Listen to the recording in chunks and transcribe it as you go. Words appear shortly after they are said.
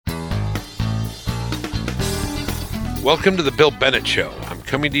Welcome to the Bill Bennett Show. I'm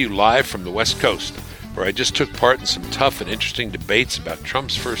coming to you live from the West Coast, where I just took part in some tough and interesting debates about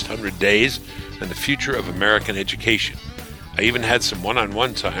Trump's first 100 days and the future of American education. I even had some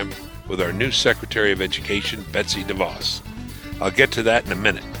one-on-one time with our new Secretary of Education, Betsy DeVos. I'll get to that in a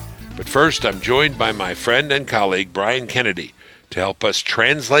minute. But first, I'm joined by my friend and colleague, Brian Kennedy, to help us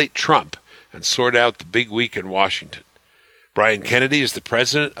translate Trump and sort out the big week in Washington. Brian Kennedy is the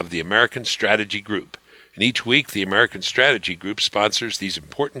president of the American Strategy Group. And each week, the American Strategy Group sponsors these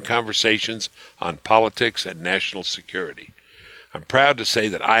important conversations on politics and national security. I'm proud to say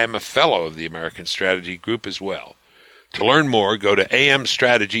that I am a fellow of the American Strategy Group as well. To learn more, go to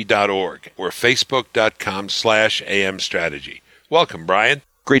amstrategy.org or facebook.com/amstrategy. Welcome, Brian.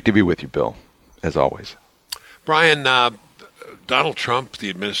 Great to be with you, Bill, as always. Brian, Donald Trump, the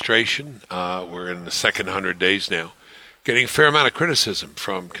administration, we're in the second 100 days now, getting a fair amount of criticism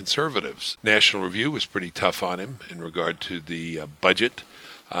from conservatives. National Review was pretty tough on him in regard to the budget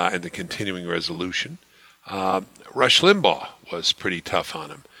and the continuing resolution. Rush Limbaugh was pretty tough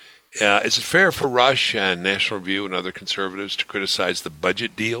on him. Is it fair for Rush and National Review and other conservatives to criticize the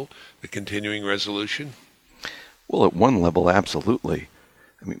budget deal, the continuing resolution? Well, at one level, absolutely.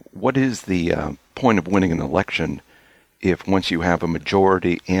 I mean, what is the point of winning an election if once you have a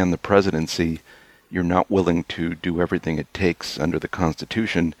majority and the presidency, you're not willing to do everything it takes under the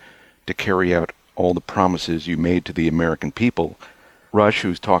Constitution to carry out all the promises you made to the American people? Rush,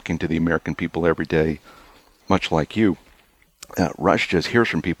 who's talking to the American people every day, much like you, Rush just hears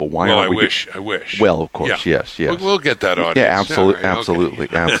from people. Why well, aren't we? I wish. Well, of course, yeah. yes. We'll get that audience. Yeah, absolutely, right, absolutely,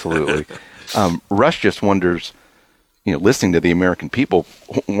 okay. absolutely. Rush just wonders, listening to the American people,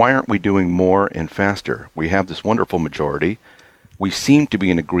 why aren't we doing more and faster? We have this wonderful majority. We seem to be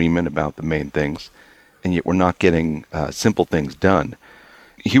in agreement about the main things, and yet we're not getting simple things done.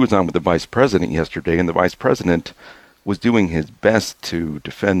 He was on with the vice president yesterday, and the vice president was doing his best to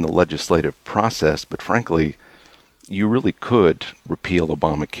defend the legislative process, but frankly, you really could repeal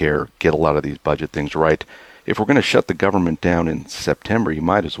Obamacare, get a lot of these budget things right. If we're going to shut the government down in September, you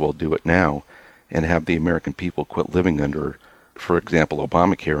might as well do it now and have the American people quit living under, for example,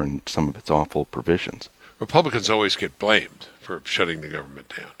 Obamacare and some of its awful provisions. Republicans always get blamed for shutting the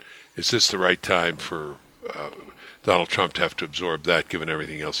government down. Is this the right time for Donald Trump to have to absorb that, given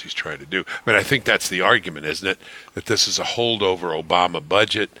everything else he's trying to do? I mean, I think that's the argument, isn't it? That this is a holdover Obama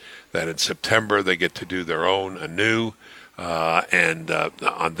budget, that in September they get to do their own anew. And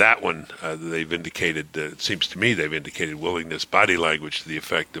on that one, they've indicated, it seems to me, they've indicated willingness, body language to the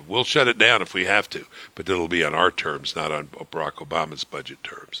effect of, we'll shut it down if we have to, but it'll be on our terms, not on Barack Obama's budget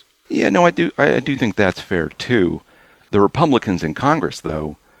terms. Yeah, no, I do think that's fair, too. The Republicans in Congress,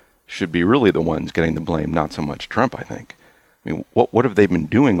 though, should be really the ones getting the blame, not so much Trump, I think. I mean, what have they been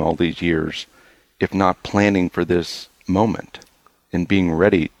doing all these years, if not planning for this moment and being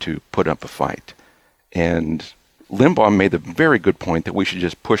ready to put up a fight? And Limbaugh made the very good point that we should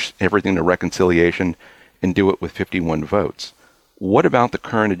just push everything to reconciliation and do it with 51 votes. What about the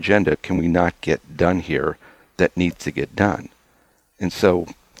current agenda can we not get done here that needs to get done? And so,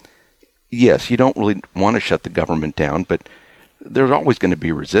 yes, you don't really want to shut the government down, but there's always going to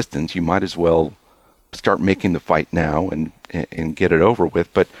be resistance. You might as well start making the fight now and get it over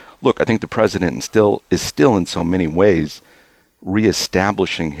with. But look, I think the president is still in so many ways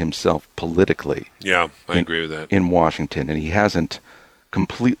reestablishing himself politically. Yeah, I agree with that. In Washington, and he hasn't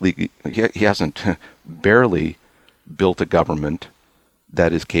barely built a government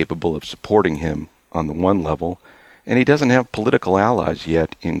that is capable of supporting him on the one level, and he doesn't have political allies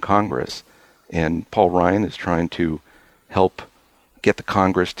yet in Congress. And Paul Ryan is trying to help get the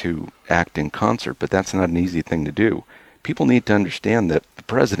Congress to act in concert, but that's not an easy thing to do. People need to understand that the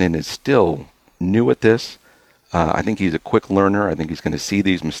president is still new at this. I think he's a quick learner. I think he's going to see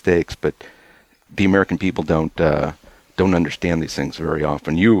these mistakes, but the American people don't understand these things very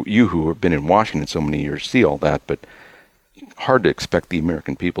often. You who have been in Washington so many years see all that, but hard to expect the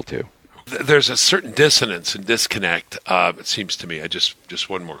American people to. There's a certain dissonance and disconnect, it seems to me. Just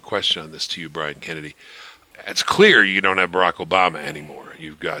one more question on this to you, Brian Kennedy. It's clear you don't have Barack Obama anymore.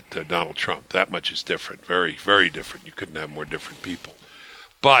 You've got Donald Trump. That much is different, very, very different. You couldn't have more different people.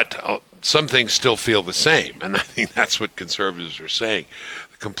 But some things still feel the same, and I think that's what conservatives are saying.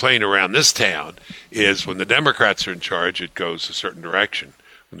 The complaint around this town is when the Democrats are in charge, it goes a certain direction.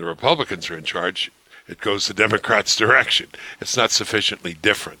 When the Republicans are in charge, it goes the Democrats' direction. It's not sufficiently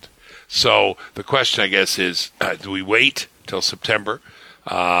different. So the question, I guess, is do we wait till September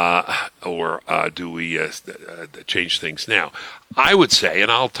or do we change things now? I would say,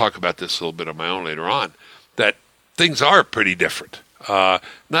 and I'll talk about this a little bit on my own later on, that things are pretty different.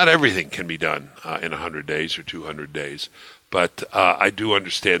 Not everything can be done in 100 days or 200 days, but I do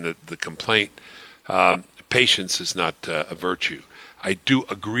understand that the complaint, patience is not a virtue. I do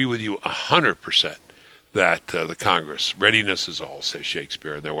agree with you 100% that the Congress, readiness is all, says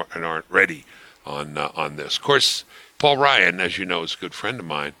Shakespeare, and they aren't ready on this. Of course, Paul Ryan, as you know, is a good friend of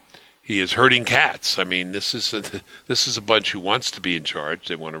mine. He is herding cats. I mean, this is a bunch who wants to be in charge.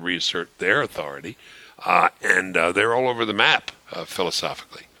 They want to reassert their authority, and they're all over the map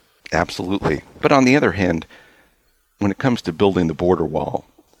philosophically. Absolutely. But on the other hand, when it comes to building the border wall,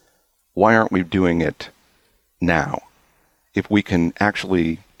 why aren't we doing it now? If we can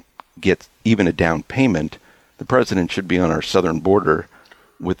actually get even a down payment, the president should be on our southern border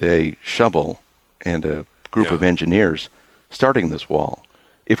with a shovel and a group of engineers starting this wall.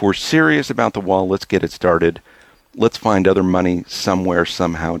 If we're serious about the wall, let's get it started. Let's find other money somewhere,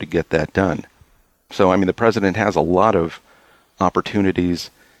 somehow to get that done. So, I mean, the president has a lot of opportunities.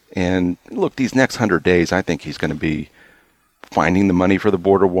 And look, these next 100 days, I think he's going to be finding the money for the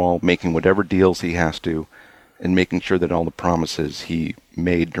border wall, making whatever deals he has to, and making sure that all the promises he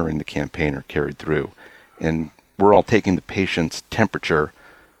made during the campaign are carried through. And we're all taking the patient's temperature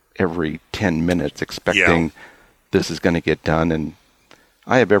every 10 minutes, expecting this is going to get done. And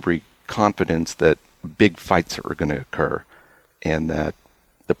I have every confidence that big fights are going to occur and that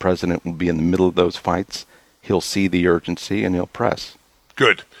the president will be in the middle of those fights. He'll see the urgency and he'll press.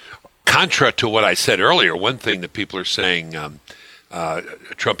 Good. Contra to what I said earlier, one thing that people are saying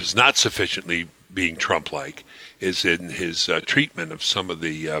Trump is not sufficiently being Trump-like is in his treatment of some of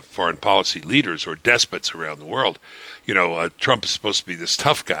the foreign policy leaders or despots around the world. You know, Trump is supposed to be this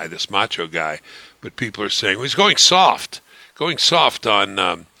tough guy, this macho guy, but people are saying, well, he's going soft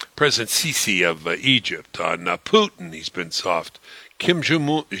on President Sisi of Egypt, on Putin, he's been soft. Kim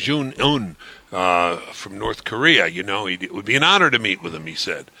Jong-un from North Korea, you know, it would be an honor to meet with him, he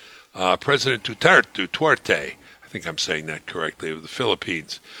said. President Duterte, I think I'm saying that correctly, of the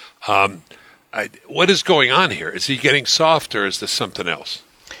Philippines. What is going on here? Is he getting soft, or is this something else?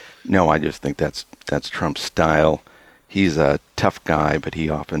 No, I just think that's Trump's style. He's a tough guy, but he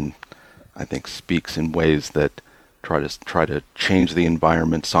often, I think, speaks in ways that try to change the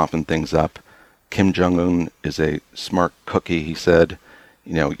environment, soften things up. Kim Jong-un is a smart cookie, he said.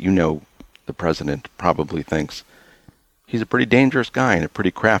 You know, the president probably thinks he's a pretty dangerous guy and a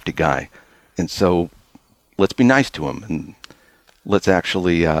pretty crafty guy. And so let's be nice to him and let's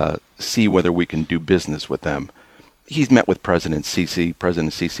actually see whether we can do business with them. He's met with President Sisi.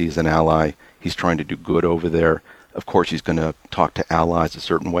 President Sisi is an ally. He's trying to do good over there. Of course, he's going to talk to allies a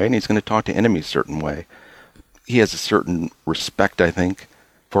certain way, and he's going to talk to enemies a certain way. He has a certain respect, I think,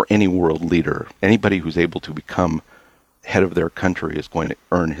 for any world leader. Anybody who's able to become head of their country is going to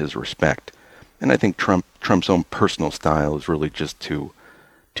earn his respect. And I think Trump's own personal style is really just to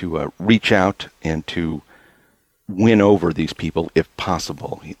reach out and to win over these people if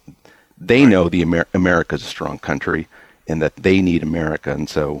possible. They know America's a strong country and that they need America. And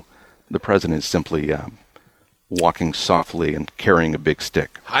so the president is simply walking softly and carrying a big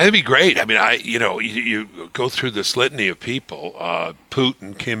stick. That'd be great. I mean, you go through this litany of people,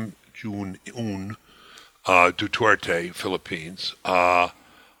 Putin, Kim Jong-un, Duterte, Philippines.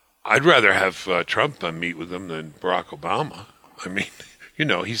 I'd rather have Trump meet with them than Barack Obama. I mean,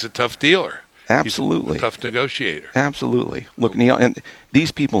 he's a tough dealer. Absolutely. He's a tough negotiator. Absolutely. Look, Neil, and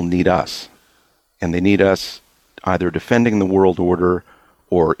these people need us. And they need us either defending the world order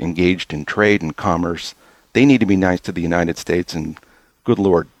or engaged in trade and commerce. They need to be nice to the United States. And good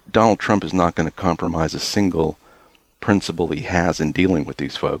Lord, Donald Trump is not going to compromise a single principle he has in dealing with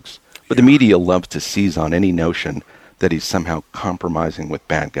these folks. But the media loves to seize on any notion that he's somehow compromising with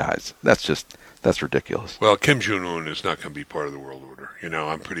bad guys. That's ridiculous. Well, Kim Jong-un is not going to be part of the world order.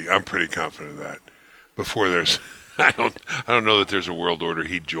 I'm pretty confident of that. Before I don't know that there's a world order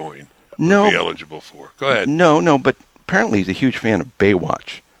he'd join. No, be eligible for. Go ahead. No, but apparently he's a huge fan of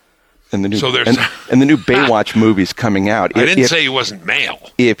Baywatch. And the new and the new Baywatch movie's coming out. I didn't say he wasn't male.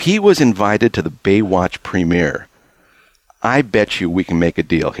 If he was invited to the Baywatch premiere, I bet you we can make a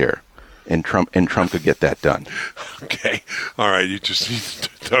deal here. And Trump could get that done. Okay. All right. You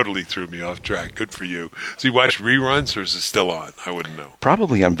totally threw me off track. Good for you. So you watch reruns, or is it still on? I wouldn't know.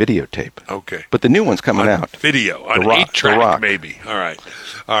 Probably on videotape. Okay. But the new one's coming out. Video. On 8-track, maybe. All right.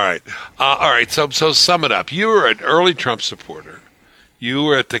 All right. So sum it up. You were an early Trump supporter. You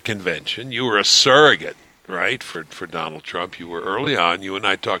were at the convention. You were a surrogate, right, for Donald Trump. You were early on. You and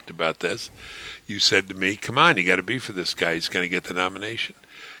I talked about this. You said to me, come on, you got to be for this guy. He's going to get the nomination.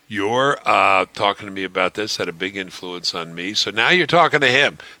 You're talking to me about this, had a big influence on me. So now you're talking to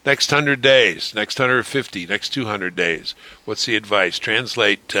him. Next 100 days, next 150, next 200 days. What's the advice?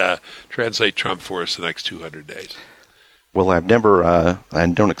 Translate Trump for us the next 200 days. Well, I've never, I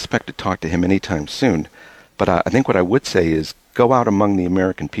don't expect to talk to him anytime soon. But I think what I would say is go out among the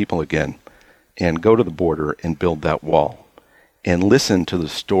American people again and go to the border and build that wall and listen to the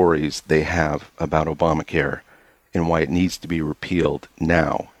stories they have about Obamacare and why it needs to be repealed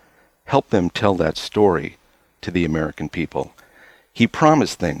now. Help them tell that story to the American people. He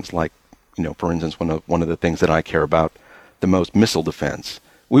promised things like, for instance, one of the things that I care about the most, missile defense.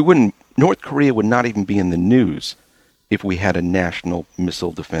 North Korea would not even be in the news if we had a national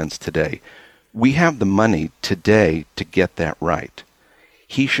missile defense today. We have the money today to get that right.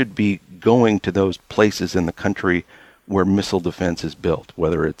 He should be going to those places in the country where missile defense is built,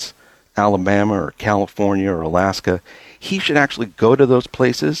 whether it's Alabama or California or Alaska. He should actually go to those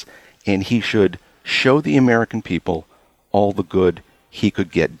places and he should show the American people all the good he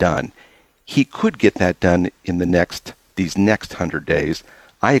could get done. He could get that done in these next 100 days.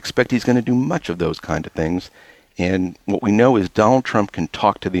 I expect he's going to do much of those kind of things. And what we know is Donald Trump can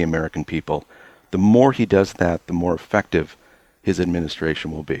talk to the American people. The more he does that, the more effective his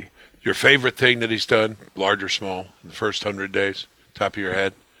administration will be. Your favorite thing that he's done, large or small, in the first 100 days, top of your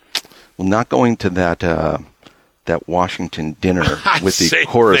head? Well, not going to that Washington dinner with the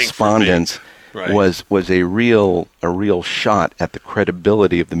correspondents right. was a real shot at the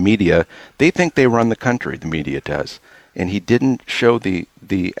credibility of the media. They think they run the country, the media does. And he didn't show the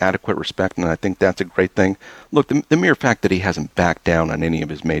adequate respect, and I think that's a great thing. Look, the mere fact that he hasn't backed down on any of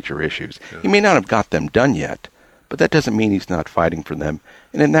his major issues, he may not have got them done yet, but that doesn't mean he's not fighting for them.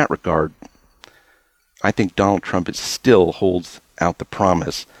 And in that regard, I think Donald Trump still holds out the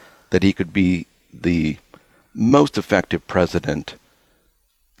promise that he could be the most effective president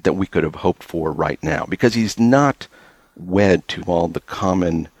that we could have hoped for right now, because he's not wed to all the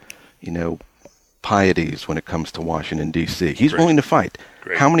common, pieties when it comes to Washington, D.C. He's willing to fight.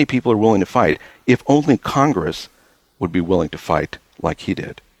 Great. How many people are willing to fight? If only Congress would be willing to fight like he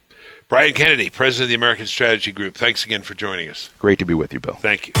did. Brian Kennedy, President of the American Strategy Group, thanks again for joining us. Great to be with you, Bill.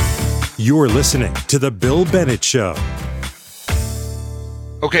 Thank you. You're listening to The Bill Bennett Show.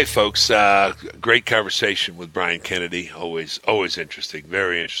 Okay, folks, great conversation with Brian Kennedy. Always interesting.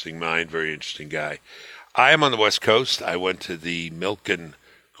 Very interesting mind, very interesting guy. I am on the West Coast. I went to the Milken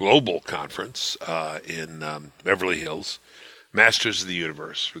Global Conference in Beverly Hills. Masters of the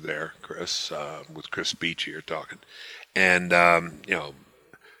Universe were there, Chris, with Chris Beach here talking. And,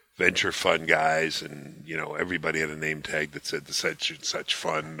 venture fund guys and, everybody had a name tag that said the such and such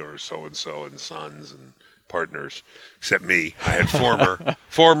fund or so-and-so and sons and partners, except me. I had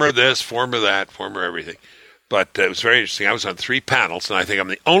former this, former that, former everything. But it was very interesting. I was on 3 panels, and I think I'm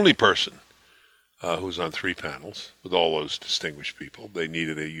the only person who was on 3 panels with all those distinguished people. They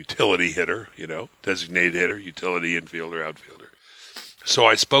needed a utility hitter, designated hitter, utility infielder, outfielder. So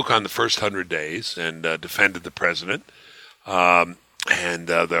I spoke on the first 100 days and defended the president. And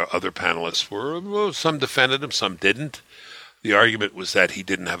the other panelists were, some defended him, some didn't. The argument was that he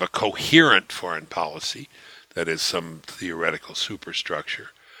didn't have a coherent foreign policy, that is, some theoretical superstructure.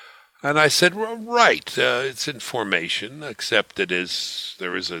 And I said, well, right, it's in formation, except there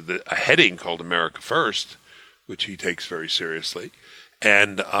is a heading called America First, which he takes very seriously,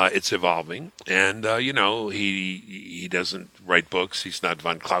 and it's evolving. And, he doesn't write books. He's not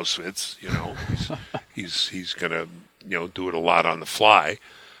von Clausewitz, he's going to, do it a lot on the fly.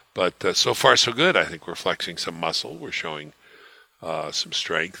 But so far, so good. I think we're flexing some muscle. We're showing some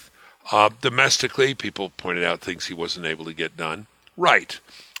strength. Domestically, people pointed out things he wasn't able to get done. Right.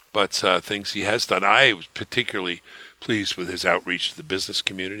 But things he has done. I was particularly pleased with his outreach to the business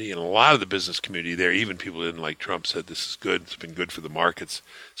community. And a lot of the business community there, even people who didn't like Trump, said this is good. It's been good for the markets.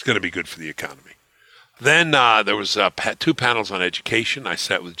 It's going to be good for the economy. Then there was 2 panels on education. I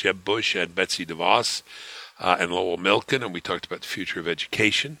sat with Jeb Bush and Betsy DeVos and Lowell Milken, and we talked about the future of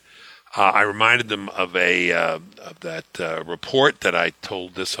education. I reminded them of that report that I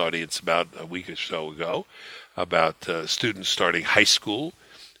told this audience about a week or so ago about students starting high school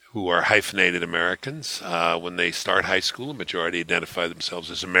who are hyphenated Americans. When they start high school, a majority identify themselves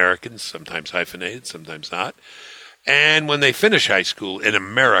as Americans, sometimes hyphenated, sometimes not. And when they finish high school in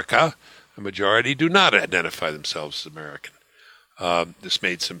America, a majority do not identify themselves as American. This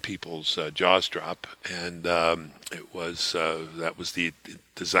made some people's jaws drop, and that was the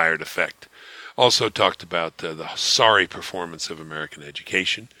desired effect. Also talked about the sorry performance of American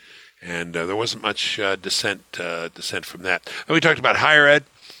education, and there wasn't much dissent from that. And we talked about higher ed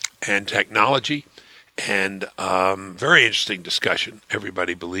and technology, And very interesting discussion.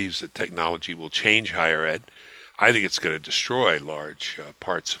 Everybody believes that technology will change higher ed. I think it's going to destroy large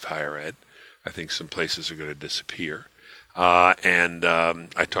parts of higher ed. I think some places are going to disappear. And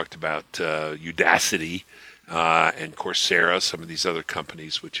I talked about Udacity and Coursera, some of these other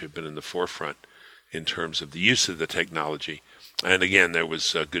companies which have been in the forefront in terms of the use of the technology. And again, there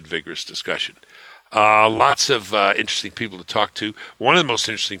was a good, vigorous discussion. Lots of interesting people to talk to. One of the most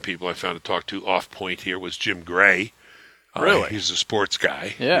interesting people I found to talk to off point here was Jim Gray. Really? He's a sports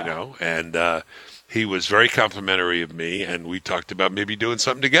guy, Yeah. And he was very complimentary of me, and we talked about maybe doing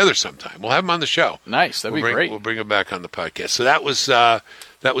something together sometime. We'll have him on the show. Nice. That'd be great. We'll bring him back on the podcast. So that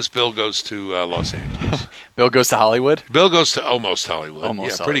was Bill Goes to Los Angeles. Bill Goes to Hollywood? Bill Goes to Almost Hollywood.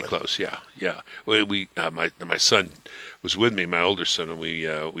 Almost yeah, pretty Hollywood. close. Yeah. My son was with me, my older son, and we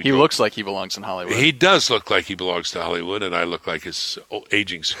He looks like he belongs in Hollywood. He does look like he belongs to Hollywood, and I look like his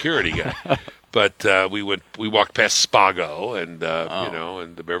aging security guy. But we walked past Spago and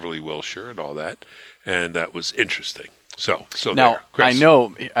and the Beverly Wilshire and all that, and that was interesting. So now, there, Chris. I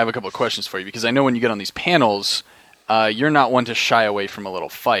know I have a couple of questions for you, because I know when you get on these panels, you're not one to shy away from a little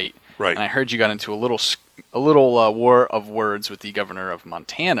fight. Right. And I heard you got into a little war of words with the governor of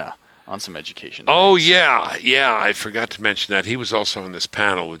Montana on some education. Oh, things. yeah. I forgot to mention that. He was also on this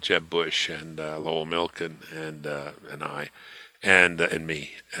panel with Jeb Bush and Lowell Milken and I and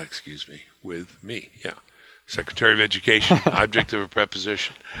me, with me, yeah. Secretary of Education, object of a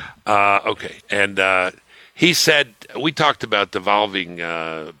preposition. Okay. And he said, we talked about devolving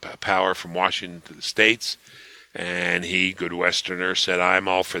power from Washington to the states. And he, good Westerner, said, I'm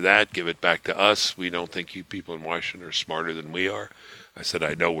all for that. Give it back to us. We don't think you people in Washington are smarter than we are. I said,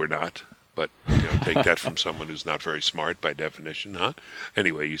 I know we're not. But take that from someone who's not very smart by definition, huh?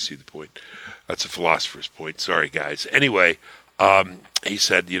 Anyway, you see the point. That's a philosopher's point. Sorry, guys. Anyway, he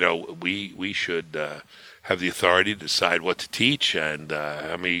said, we should have the authority to decide what to teach and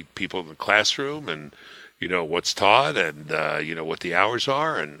how many people in the classroom and, what's taught and, what the hours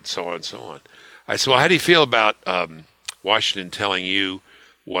are and so on and so on. I said, well, how do you feel about Washington telling you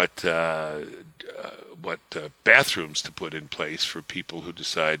what bathrooms to put in place for people who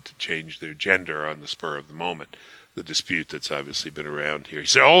decide to change their gender on the spur of the moment? The dispute that's obviously been around here. He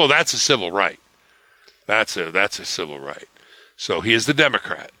said, oh, that's a civil right. That's a civil right. So he is the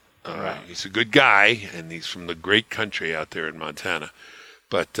Democrat. Right. He's a good guy, and he's from the great country out there in Montana.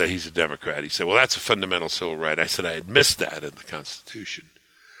 But he's a Democrat. He said, well, that's a fundamental civil right. I said I had missed that in the Constitution.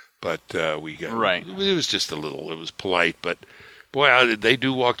 But we got right. It was just it was polite, but boy, they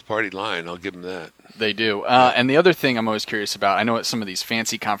do walk the party line. I'll give them that. They do. And the other thing I'm always curious about, I know at some of these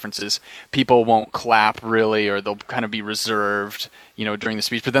fancy conferences, people won't clap really, or they'll kind of be reserved, during the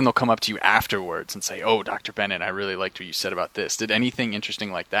speech, but then they'll come up to you afterwards and say, oh, Dr. Bennett, I really liked what you said about this. Did anything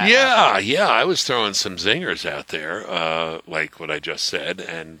interesting like that happen? Yeah. I was throwing some zingers out there, like what I just said,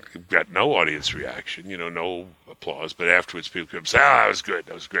 and got no audience reaction, no applause. But afterwards, people come say, that was good.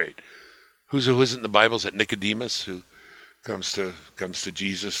 That was great. Who is it in the Bible? Is that Nicodemus who comes to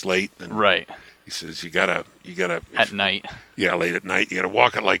Jesus late? And right. He says, you gotta at night. Yeah, late at night. You gotta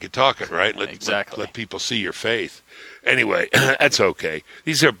walk it like you talk it, right? Exactly. Let people see your faith. Anyway, that's okay.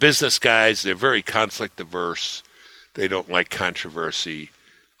 These are business guys. They're very conflict averse. They don't like controversy.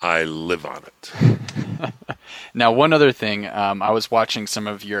 I live on it. Now, one other thing, I was watching some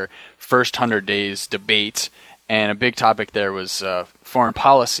of your first 100 days debate, and a big topic there was foreign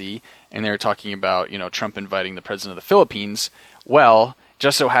policy, and they were talking about, Trump inviting the president of the Philippines. Well,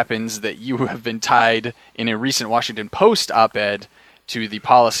 just so happens that you have been tied in a recent Washington Post op-ed to the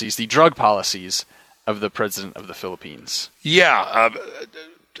drug policies of the president of the Philippines. Yeah.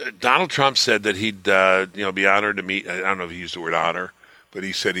 Donald Trump said that he'd be honored to meet. I don't know if he used the word honor, but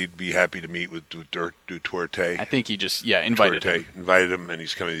he said he'd be happy to meet with Duterte. I think he just, invited him. Invited him, and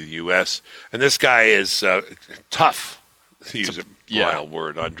he's coming to the U.S. And this guy is tough, to use a wild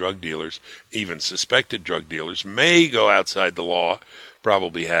word, on drug dealers. Even suspected drug dealers may go outside the law,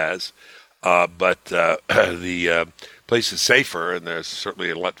 probably has. But the place is safer, and there's certainly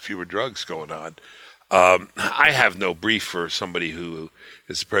a lot fewer drugs going on. I have no brief for somebody who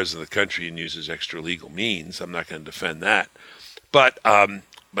is the president of the country and uses extra legal means. I'm not going to defend that. But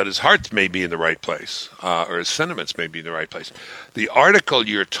his heart may be in the right place, or his sentiments may be in the right place. The article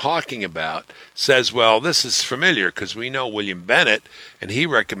you're talking about says, well, this is familiar because we know William Bennett, and he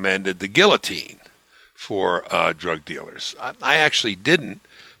recommended the guillotine for drug dealers. I actually didn't,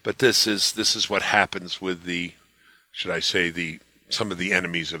 but this is what happens with some of the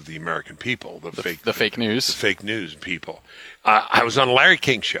enemies of the American people, the fake news people. I was on Larry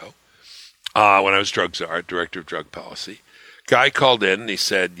King's show when I was drug czar, director of drug policy. Guy called in and he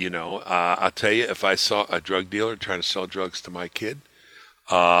said, I'll tell you, if I saw a drug dealer trying to sell drugs to my kid,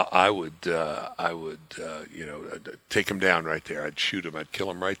 I would take him down right there. I'd shoot him. I'd kill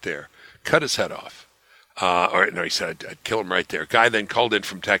him right there. Cut his head off. He said, I'd kill him right there. Guy then called in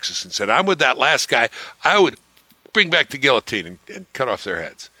from Texas and said, I'm with that last guy. I would bring back the guillotine and cut off their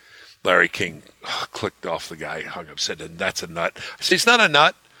heads. Larry King clicked off the guy, hung up, said, that's a nut. I said, he's not a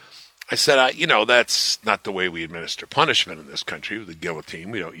nut. I said, that's not the way we administer punishment in this country with the guillotine.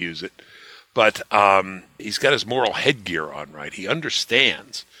 We don't use it. But he's got his moral headgear on, right? He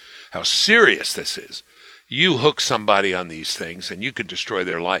understands how serious this is. You hook somebody on these things, and you can destroy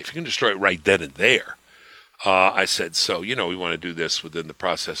their life. You can destroy it right then and there. I said, so, we want to do this within the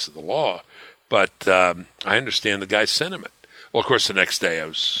process of the law. But I understand the guy's sentiment. Well, of course, the next day I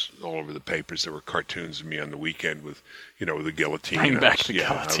was all over the papers. There were cartoons of me on the weekend with, with the guillotine. Bring back the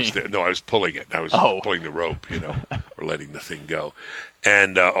guillotine. I was pulling it. I was pulling the rope, or letting the thing go.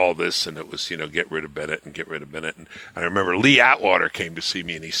 And all this, and it was, get rid of Bennett and get rid of Bennett. And I remember Lee Atwater came to see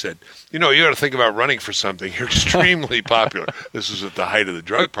me, and he said, you got to think about running for something. You're extremely popular. This was at the height of the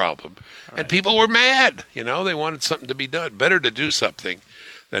drug problem. Right. And people were mad. They wanted something to be done. Better to do something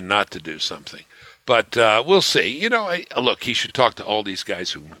than not to do something. But we'll see. Look, he should talk to all these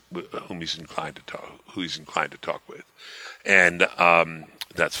guys whom he's inclined to talk with, and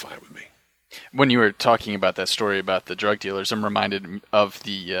that's fine with me. When you were talking about that story about the drug dealers, I'm reminded of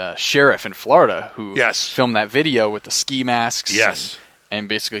the sheriff in Florida who filmed that video with the ski masks. Yes. And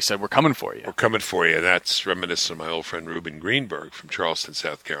basically said, "We're coming for you." We're coming for you. That's reminiscent of my old friend Reuben Greenberg from Charleston,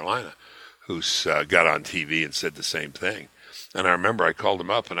 South Carolina, who's got on TV and said the same thing. And I remember I called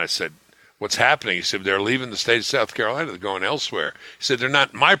him up and I said, what's happening? He said, they're leaving the state of South Carolina. They're going elsewhere. He said, they're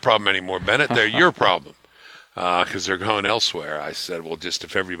not my problem anymore, Bennett. They're your problem because they're going elsewhere. I said, well, just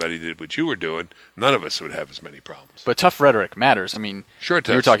if everybody did what you were doing, none of us would have as many problems. But tough rhetoric matters. I mean, sure it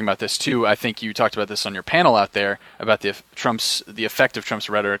does. You were talking about this, too. I think you talked about this on your panel out there about the effect of Trump's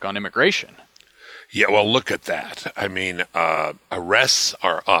rhetoric on immigration. Yeah, well, look at that. I mean, arrests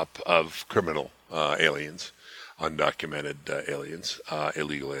are up of criminal aliens, undocumented aliens,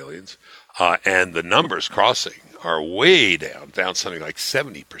 illegal aliens. And the numbers crossing are way down something like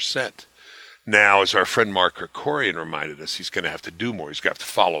 70%. Now, as our friend Mark Krikorian reminded us, he's going to have to do more. He's going to have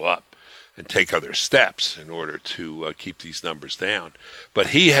to follow up and take other steps in order to keep these numbers down. But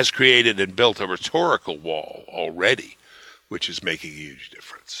he has created and built a rhetorical wall already, which is making a huge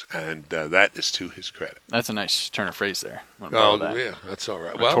difference. And that is to his credit. That's a nice turn of phrase there. Yeah, that's all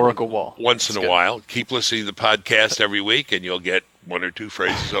right. Rhetorical wall. Once in a while, keep listening to the podcast every week, and you'll get one or two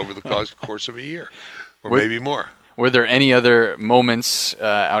phrases over the course of a year, or maybe more. Were there any other moments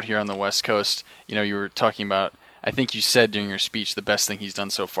out here on the West Coast? You were talking about, I think you said during your speech, the best thing he's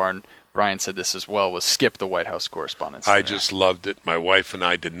done so far, and Brian said this as well, was skip the White House Correspondents' Dinner. I just loved it. My wife and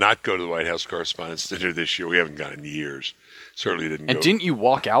I did not go to the White House Correspondents' Dinner this year. We haven't gone in years. Certainly didn't go. And didn't you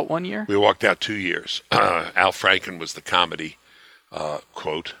walk out one year? We walked out 2 years. Al Franken was the comedy,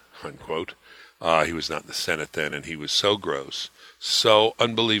 quote, unquote. He was not in the Senate then, and he was so gross, so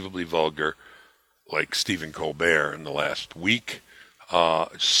unbelievably vulgar, like Stephen Colbert in the last week,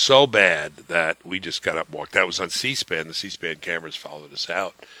 so bad that we just got up and walked. That was on C-SPAN. The C-SPAN cameras followed us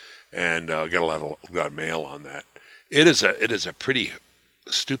out, and got a lot of mail on that. It is a pretty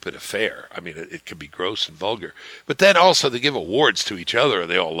stupid affair. I mean, it can be gross and vulgar. But then also they give awards to each other,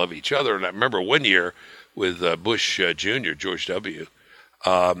 and they all love each other. And I remember one year with Bush Jr., George W.,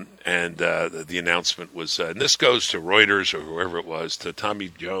 and the announcement was, and this goes to Reuters or whoever it was, to Tommy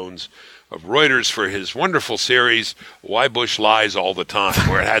Jones of Reuters for his wonderful series, Why Bush Lies All the Time,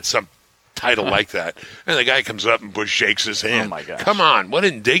 where it had some title like that. And the guy comes up and Bush shakes his hand. Oh, my gosh. Come on, what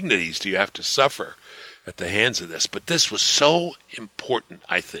indignities do you have to suffer at the hands of this? But this was so important,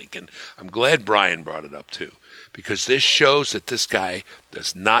 I think, and I'm glad Brian brought it up too, because this shows that this guy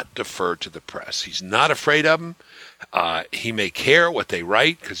does not defer to the press. He's not afraid of them. He may care what they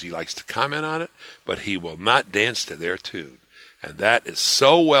write because he likes to comment on it, but he will not dance to their tune. And that is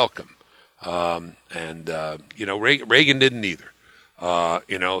so welcome. Reagan didn't either.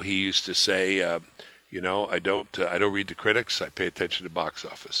 He used to say, I don't read the critics. I pay attention to box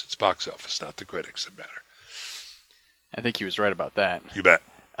office. It's box office, not the critics that matter. I think he was right about that. You bet.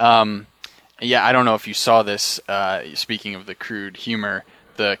 Yeah, I don't know if you saw this. Speaking of the crude humor,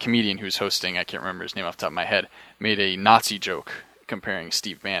 the comedian who's hosting, I can't remember his name off the top of my head, made a Nazi joke comparing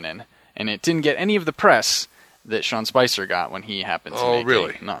Steve Bannon, and it didn't get any of the press that Sean Spicer got when he happened to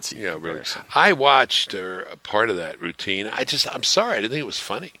make a Nazi comparison. I watched a part of that routine. I'm sorry, I didn't think it was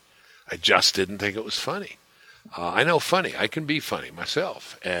funny. I just didn't think it was funny. I know funny. I can be funny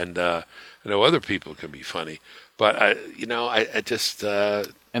myself, and I know other people can be funny. But I just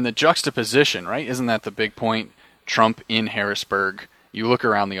And the juxtaposition, right? Isn't that the big point? Trump in Harrisburg. You look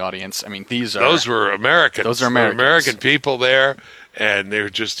around the audience. I mean, those were Americans. Those are Americans. American people there, and they're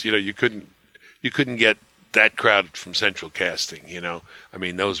just you couldn't get that crowd from Central Casting. I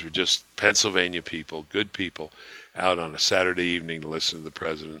mean, those were just Pennsylvania people, good people, out on a Saturday evening to listen to the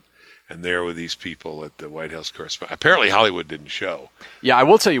president. And there were these people at the White House correspondent. Apparently, Hollywood didn't show. Yeah, I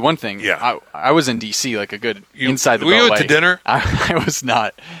will tell you one thing. Yeah. I was in D.C. like a good inside the beltway. Were you at the dinner? I was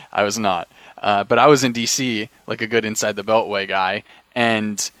not. But I was in D.C. like a good inside the beltway guy,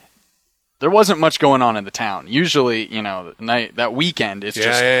 and there wasn't much going on in the town. Usually, that weekend, it's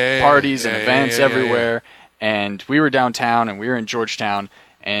just parties and events everywhere. And we were downtown, and we were in Georgetown,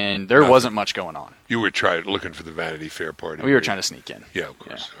 and there wasn't much going on. You were looking for the Vanity Fair party. We were trying to sneak in. Yeah, of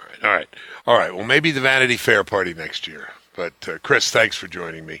course. Yeah. All right. Well, maybe the Vanity Fair party next year. But Chris, thanks for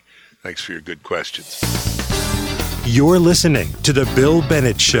joining me. Thanks for your good questions. You're listening to The Bill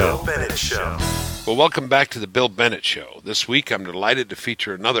Bennett Show. Well, welcome back to The Bill Bennett Show. This week, I'm delighted to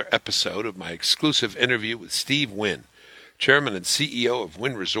feature another episode of my exclusive interview with Steve Wynn, Chairman and CEO of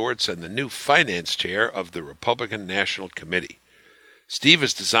Wynn Resorts and the new Finance Chair of the Republican National Committee. Steve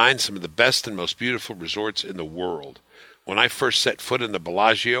has designed some of the best and most beautiful resorts in the world. When I first set foot in the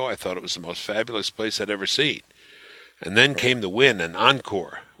Bellagio, I thought it was the most fabulous place I'd ever seen. And then came the Wynn and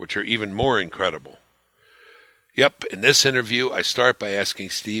Encore, which are even more incredible. Yep, in this interview, I start by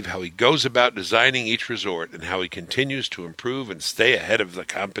asking Steve how he goes about designing each resort and how he continues to improve and stay ahead of the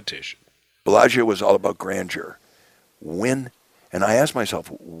competition. Bellagio was all about grandeur. Wynn, and I asked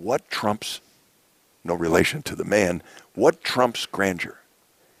myself, what trumps, no relation to the man, what trumps grandeur?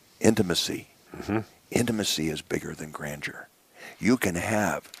 Intimacy. Mm-hmm. Intimacy is bigger than grandeur. You can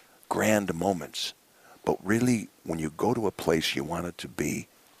have grand moments, but really, when you go to a place, you want it to be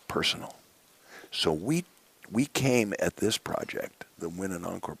personal. So we came at this project, the Wynn and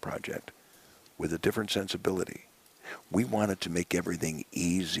Encore project, with a different sensibility. We wanted to make everything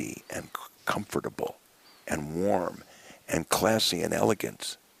easy and comfortable and warm and classy and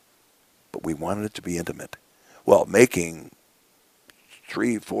elegant, but we wanted it to be intimate. Well, making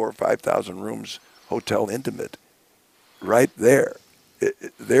 3,000, 4,000, 5,000 rooms hotel intimate, right there.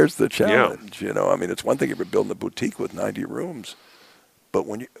 There's the challenge, I mean, it's one thing if you're building a boutique with 90 rooms, but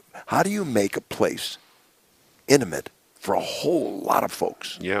how do you make a place intimate for a whole lot of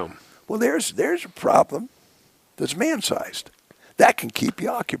folks? Yeah. Well, there's a problem that's man-sized. That can keep you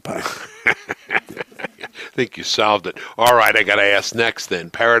occupied. I think you solved it. All right, I got to ask next then.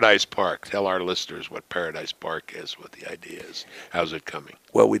 Paradise Park. Tell our listeners what Paradise Park is, what the idea is. How's it coming?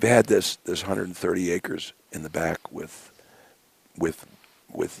 Well, we've had this 130 acres in the back with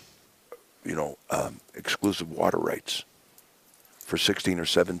exclusive water rights for 16 or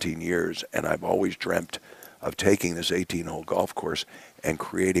 17 years, and I've always dreamt of taking this 18-hole golf course and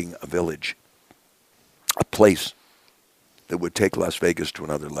creating a village, a place that would take Las Vegas to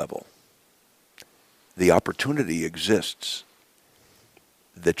another level. The opportunity exists.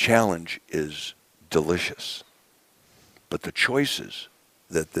 The challenge is delicious. But the choices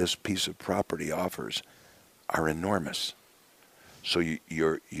that this piece of property offers are enormous. So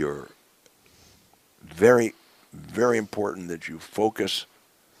you're very, very important that you focus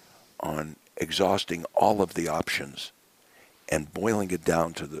on exhausting all of the options and boiling it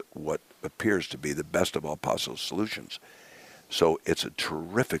down to what appears to be the best of all possible solutions. So it's a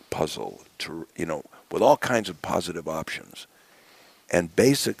terrific puzzle, with all kinds of positive options. And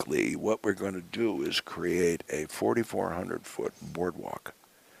basically, what we're going to do is create a 4,400-foot boardwalk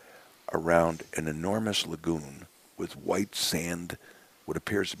around an enormous lagoon with white sand, what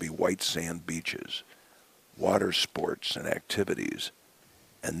appears to be white sand beaches, water sports and activities.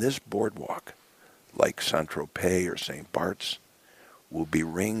 And this boardwalk, like Saint-Tropez or St. Bart's, will be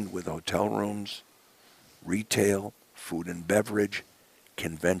ringed with hotel rooms, retail, food and beverage,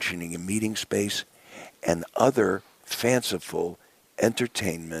 conventioning and meeting space, and other fanciful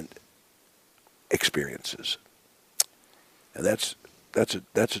entertainment experiences. And that's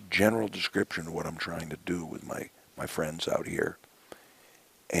a general description of what I'm trying to do with my friends out here.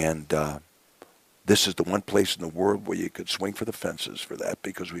 And this is the one place in the world where you could swing for the fences for that,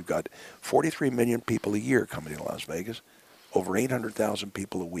 because we've got 43 million people a year coming to Las Vegas, over 800,000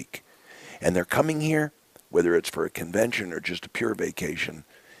 people a week. And they're coming here, whether it's for a convention or just a pure vacation,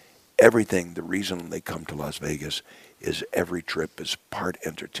 everything, the reason they come to Las Vegas is every trip is part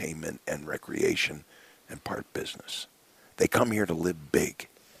entertainment and recreation and part business. They come here to live big,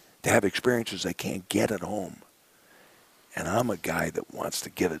 to have experiences they can't get at home. And I'm a guy that wants to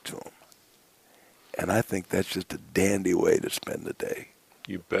give it to them. And I think that's just a dandy way to spend the day.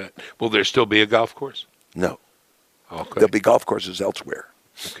 You bet. Will there still be a golf course? No. Okay. There'll be golf courses elsewhere.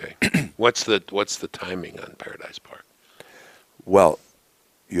 Okay. What's the timing on Paradise Park? Well,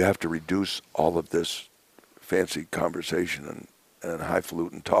 you have to reduce all of this fancy conversation and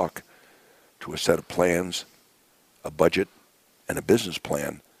highfalutin talk to a set of plans, a budget, and a business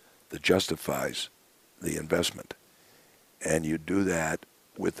plan that justifies the investment. And you do that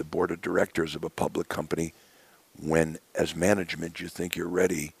with the board of directors of a public company when, as management, you think you're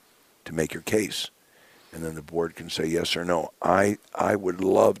ready to make your case. And then the board can say yes or no. I would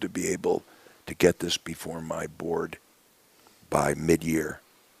love to be able to get this before my board by mid-year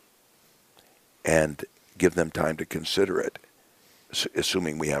and give them time to consider it,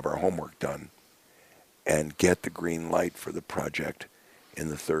 assuming we have our homework done, and get the green light for the project in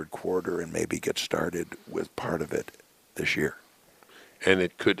the third quarter and maybe get started with part of it this year. And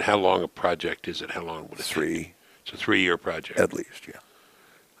it could, how long a project is it? How long would it take? 3. It's a 3-year project. At least, yeah.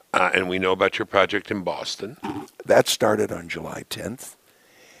 And we know about your project in Boston. That started on July 10th.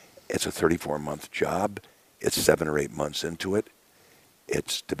 It's a 34-month job. It's 7 or 8 months into it.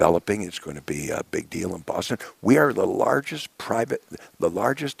 It's developing. It's going to be a big deal in Boston. We are the largest private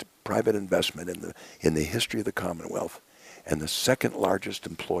investment in the history of the Commonwealth, and the second largest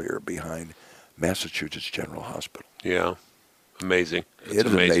employer behind Massachusetts General Hospital. Yeah. Amazing. It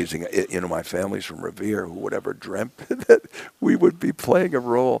is amazing. My family's from Revere. Who would ever dreamt that we would be playing a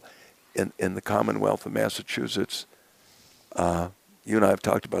role in the Commonwealth of Massachusetts? You and I have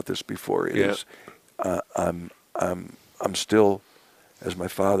talked about this before. I'm still, as my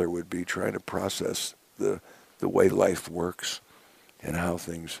father would be, trying to process the way life works and how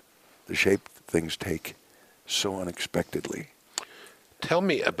the shape things take so unexpectedly. Tell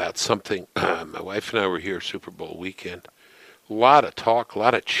me about something. My wife and I were here Super Bowl weekend. A lot of talk, a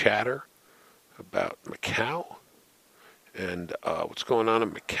lot of chatter about Macau and what's going on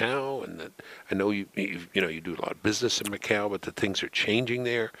in Macau. And that I know you do a lot of business in Macau, but that things are changing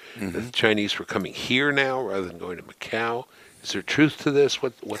there. Mm-hmm. That the Chinese were coming here now rather than going to Macau. Is there truth to this?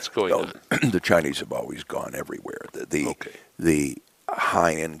 What's going on? The Chinese have always gone everywhere. The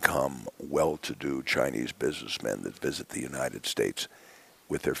high-income, well-to-do Chinese businessmen that visit the United States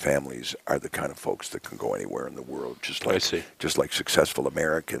with their families are the kind of folks that can go anywhere in the world, just like successful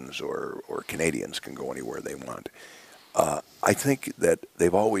Americans or Canadians can go anywhere they want. I think that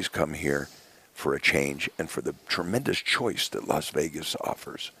they've always come here for a change and for the tremendous choice that Las Vegas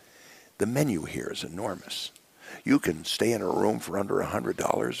offers. The menu here is enormous. You can stay in a room for under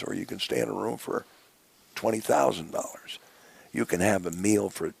 $100, or you can stay in a room for $20,000. You can have a meal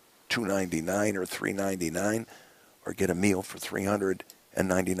for $299 or $399, or get a meal for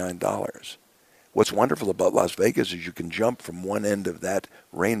 $399. What's wonderful about Las Vegas is you can jump from one end of that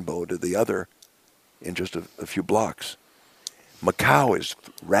rainbow to the other in just a few blocks. Macau is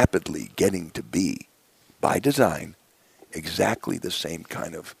rapidly getting to be, by design, exactly the same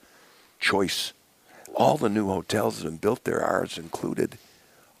kind of choice. All the new hotels that have been built there, ours included,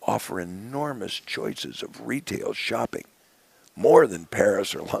 offer enormous choices of retail shopping, more than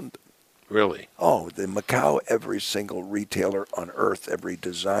Paris or London. Really? Oh, the Macau, every single retailer on earth, every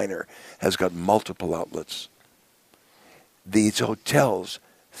designer has got multiple outlets. These hotels,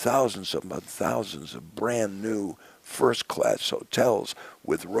 thousands of brand new first-class hotels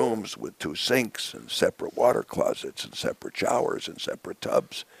with rooms with 2 sinks and separate water closets and separate showers and separate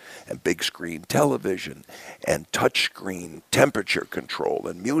tubs and big screen television and touch screen temperature control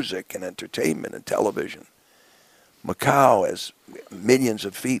and music and entertainment and television. Macau has millions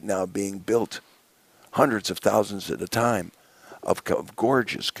of feet now being built, hundreds of thousands at a time, of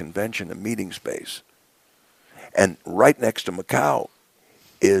gorgeous convention and meeting space. And right next to Macau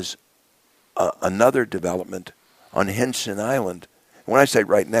is another development on Henson Island. When I say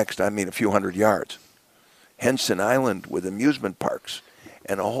right next, I mean a few hundred yards. Henson Island with amusement parks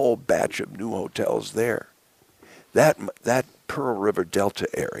and a whole batch of new hotels there. That Pearl River Delta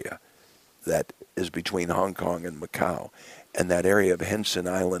area that is between Hong Kong and Macau, and that area of Henson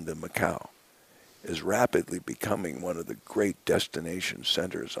Island and Macau is rapidly becoming one of the great destination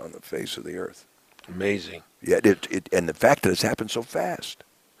centers on the face of the earth. Amazing. Yeah, and the fact that it's happened so fast.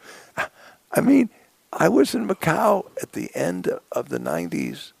 I mean, I was in Macau at the end of the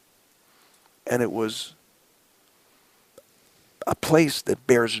 90s, and it was a place that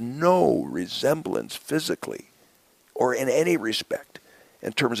bears no resemblance physically or in any respect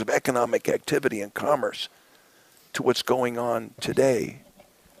in terms of economic activity and commerce to what's going on today.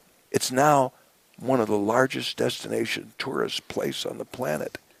 It's now one of the largest destination tourist places on the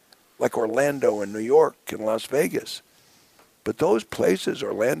planet, like Orlando and New York and Las Vegas. But those places,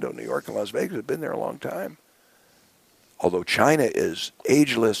 Orlando, New York, and Las Vegas, have been there a long time. Although China is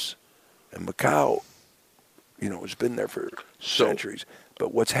ageless and Macau, It's been there for centuries.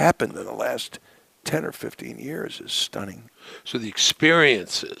 But what's happened in the last 10 or 15 years is stunning. So the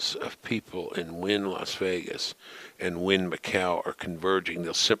experiences of people in Wynn Las Vegas and Wynn Macau are converging.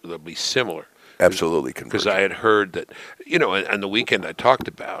 They'll be similar. Absolutely converging. Because I had heard that, on the weekend I talked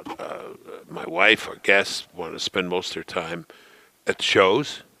about, my wife or guests want to spend most of their time at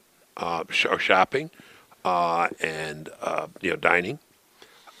shows, or shopping, and dining.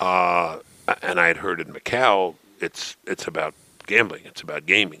 And I had heard in Macau, it's about gambling, it's about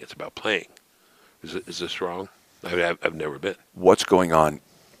gaming, it's about playing. Is this wrong? I've never been. What's going on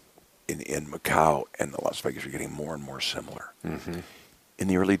in Macau and the Las Vegas are getting more and more similar. Mm-hmm. In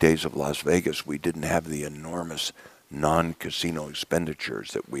the early days of Las Vegas, we didn't have the enormous non-casino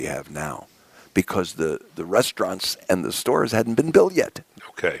expenditures that we have now because the restaurants and the stores hadn't been built yet.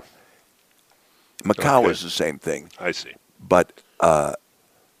 Okay. Macau is the same thing. I see. But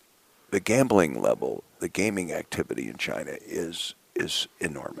the gambling level, the gaming activity in China is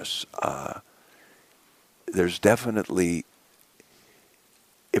enormous. There's definitely,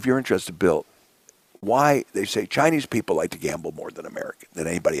 if you're interested, Bill, why they say Chinese people like to gamble more than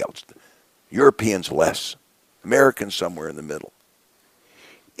anybody else. Europeans less. Americans somewhere in the middle.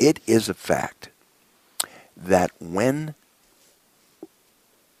 It is a fact that when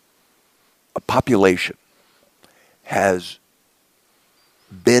a population has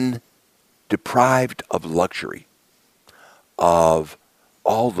been deprived of luxury, of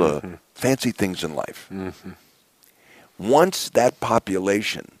all the fancy things in life, once that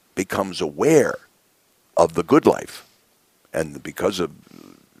population becomes aware of the good life, and because of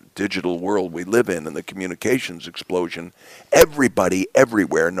digital world we live in and the communications explosion, everybody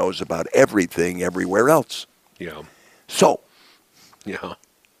everywhere knows about everything everywhere else. Yeah. So, Yeah.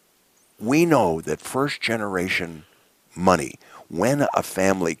 we know that first generation money, when a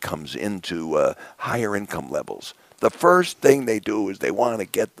family comes into higher income levels, the first thing they do is they want to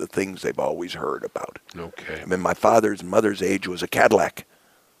get the things they've always heard about. Okay. I mean, my father's and mother's age was a Cadillac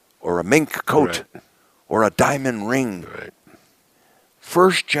or a mink coat or a diamond ring. Right.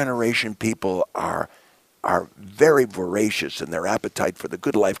 First generation people are very voracious in their appetite for the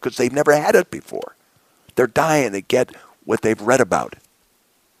good life because they've never had it before. They're dying to get what they've read about.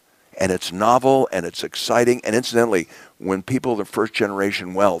 And it's novel and it's exciting. And incidentally, when people have first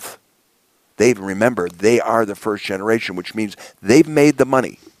generation wealth, they remember they are the first generation, which means they've made the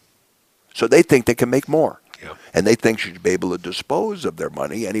money. So they think they can make more. Yeah. And they think should be able to dispose of their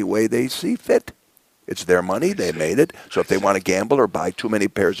money any way they see fit. It's their money. They made it. So if they want to gamble or buy too many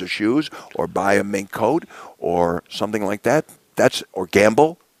pairs of shoes or buy a mink coat or something like that, or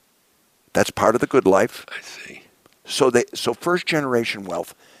gamble, that's part of the good life. I see. So first generation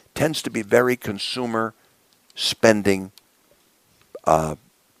wealth tends to be very consumer spending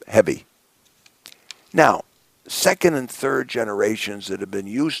heavy. Now, second and third generations that have been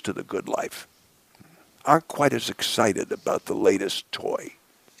used to the good life aren't quite as excited about the latest toy.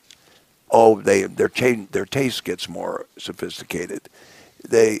 Oh, their taste gets more sophisticated.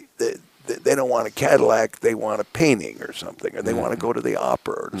 They don't want a Cadillac, they want a painting or something, or they want to go to the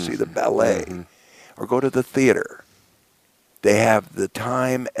opera or to see the ballet or go to the theater. They have the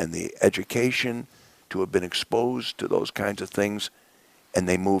time and the education to have been exposed to those kinds of things, and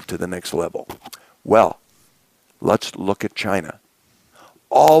they move to the next level. Well, let's look at China.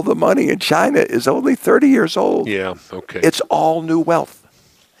 All the money in China is only 30 years old. Yeah, okay. It's all new wealth.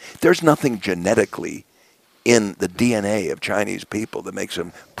 There's nothing genetically in the DNA of Chinese people that makes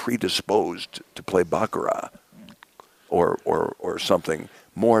them predisposed to play baccarat or something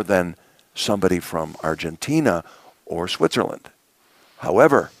more than somebody from Argentina or Switzerland.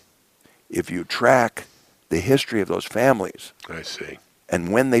 However, if you track the history of those families, I see.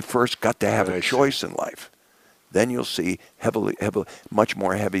 and when they first got to have a choice in life, then you'll see much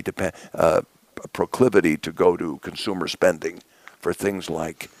more heavy proclivity to go to consumer spending for things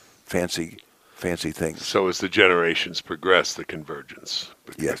like fancy things. So as the generations progress, the convergence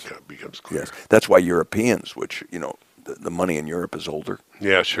becomes clear. Yes, that's why Europeans, which the money in Europe is older.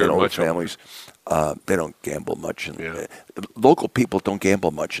 Yeah, sure. Older Much families, they don't gamble much. Local people don't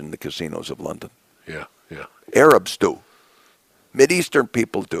gamble much in the casinos of London. Yeah. Arabs do. Mideastern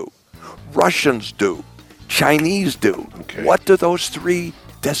people do. Russians do. Chinese do. Okay. What do those three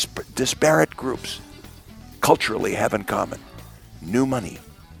disparate groups culturally have in common? New money.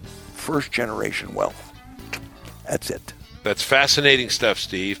 First generation wealth. That's it. That's fascinating stuff,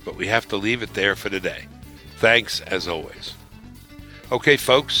 Steve, but we have to leave it there for today. Thanks, as always. Okay,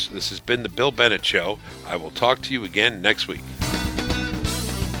 folks, this has been the Bill Bennett Show. I will talk to you again next week.